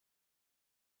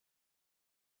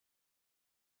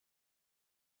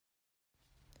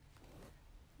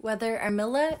Whether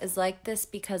Armilla is like this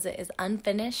because it is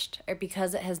unfinished or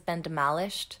because it has been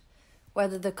demolished,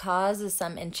 whether the cause is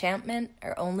some enchantment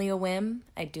or only a whim,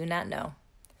 I do not know.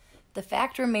 The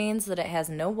fact remains that it has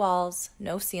no walls,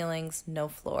 no ceilings, no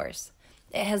floors.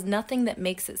 It has nothing that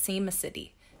makes it seem a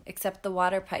city, except the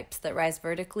water pipes that rise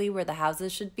vertically where the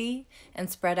houses should be and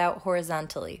spread out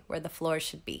horizontally where the floors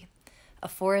should be. A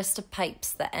forest of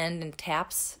pipes that end in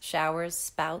taps, showers,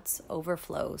 spouts,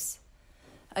 overflows.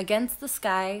 Against the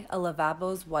sky, a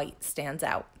lavabo's white stands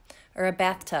out, or a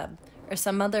bathtub, or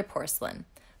some other porcelain,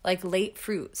 like late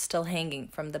fruit still hanging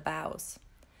from the boughs.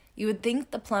 You would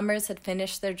think the plumbers had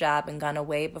finished their job and gone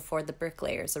away before the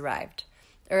bricklayers arrived,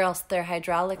 or else their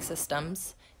hydraulic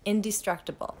systems,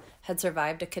 indestructible, had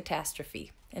survived a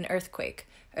catastrophe, an earthquake,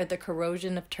 or the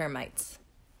corrosion of termites.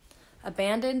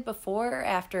 Abandoned before or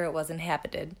after it was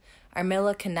inhabited,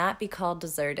 Armilla cannot be called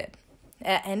deserted.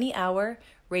 At any hour,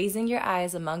 raising your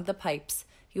eyes among the pipes,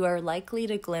 you are likely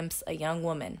to glimpse a young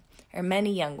woman, or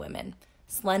many young women,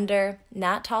 slender,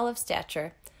 not tall of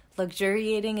stature,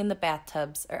 luxuriating in the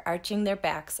bathtubs or arching their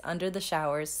backs under the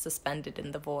showers suspended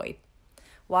in the void,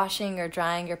 washing or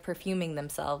drying or perfuming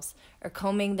themselves, or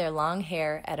combing their long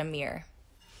hair at a mirror.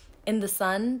 In the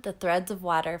sun, the threads of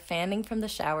water fanning from the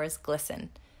showers glisten,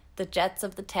 the jets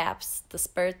of the taps, the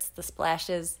spurts, the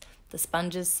splashes, the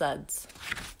sponges' suds.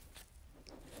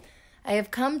 I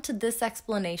have come to this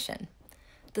explanation.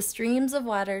 The streams of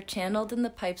water channeled in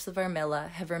the pipes of Armilla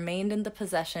have remained in the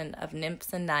possession of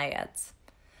nymphs and naiads.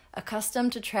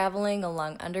 Accustomed to traveling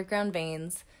along underground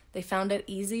veins, they found it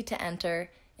easy to enter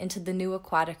into the new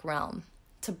aquatic realm,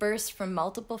 to burst from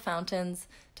multiple fountains,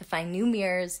 to find new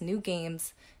mirrors, new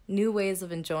games, new ways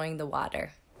of enjoying the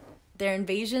water. Their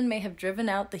invasion may have driven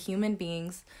out the human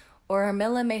beings, or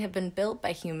Armilla may have been built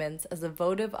by humans as a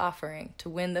votive offering to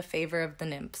win the favor of the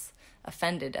nymphs,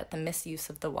 offended at the misuse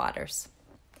of the waters.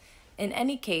 In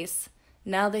any case,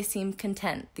 now they seem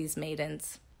content, these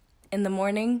maidens. In the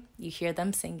morning, you hear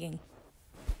them singing.